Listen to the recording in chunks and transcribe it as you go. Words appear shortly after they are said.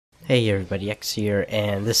Hey everybody, X here,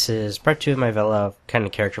 and this is part 2 of my Vella kind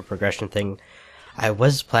of character progression thing. I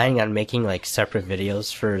was planning on making like separate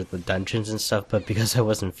videos for the dungeons and stuff, but because I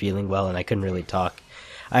wasn't feeling well and I couldn't really talk,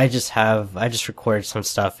 I just recorded some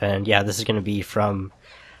stuff, and yeah, this is gonna be from,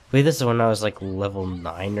 I believe this is when I was like level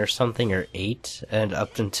 9 or something, or 8, and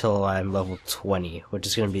up until I'm level 20, which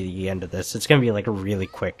is gonna be the end of this. It's gonna be like really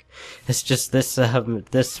quick. It's just this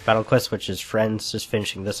battle quest, which is Friends, just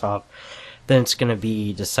finishing this off. Then it's gonna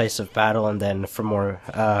be Decisive Battle, and then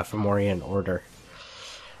Fomorian Order,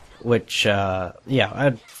 which yeah,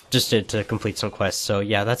 I just did to complete some quests. So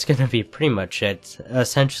yeah, that's gonna be pretty much it.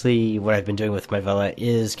 Essentially, what I've been doing with my Vella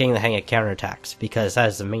is getting the hang of counterattacks, because that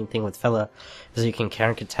is the main thing with Vella, is you can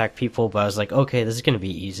counterattack people. But I was like, okay, this is gonna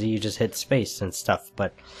be easy. You just hit space and stuff.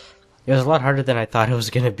 But it was a lot harder than I thought it was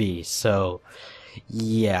gonna be. So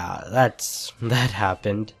yeah, that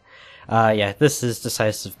happened. Yeah, this is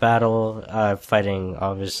Decisive Battle, fighting,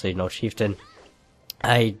 obviously, no chieftain.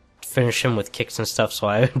 I finished him with kicks and stuff, so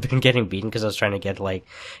I've been getting beaten because I was trying to get, like,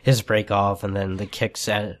 his break off, and then the kicks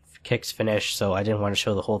finished, so I didn't want to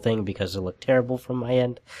show the whole thing because it looked terrible from my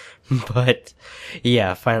end. But,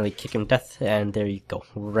 yeah, finally kick him death, and there you go,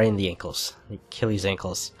 right in the ankles, Achilles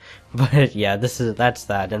ankles. But, yeah, that's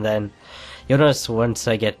that, and then you'll notice once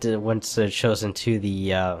it shows into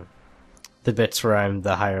the bits where I'm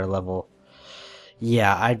the higher level.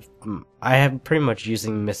 Yeah, I am pretty much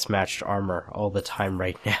using mismatched armor all the time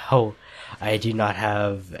right now. I do not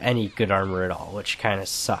have any good armor at all, which kind of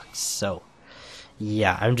sucks. So,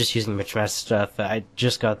 yeah, I'm just using mismatched stuff. I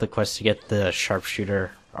just got the quest to get the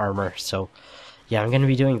sharpshooter armor, so yeah, I'm gonna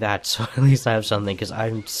be doing that. So at least I have something,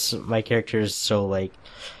 because my character is so like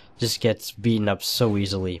just gets beaten up so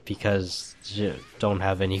easily because you don't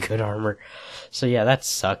have any good armor. So yeah, that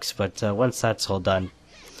sucks, but once that's all done,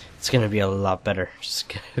 it's gonna be a lot better,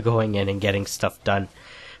 just going in and getting stuff done.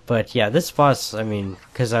 But yeah, this boss, I mean,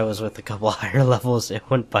 because I was with a couple higher levels, it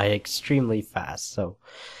went by extremely fast, so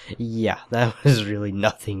yeah, that was really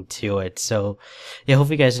nothing to it. So yeah,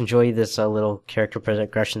 hope you guys enjoy this little character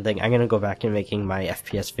progression thing. I'm gonna go back and making my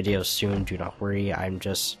FPS videos soon, do not worry. I'm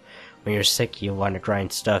just, when you're sick, you want to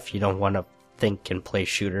grind stuff, you don't want to think and play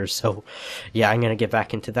shooters. So yeah, I'm gonna get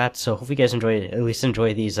back into that. So hope you guys at least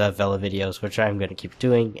enjoy these Vella videos, which I'm gonna keep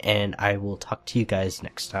doing, and I will talk to you guys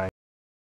next time.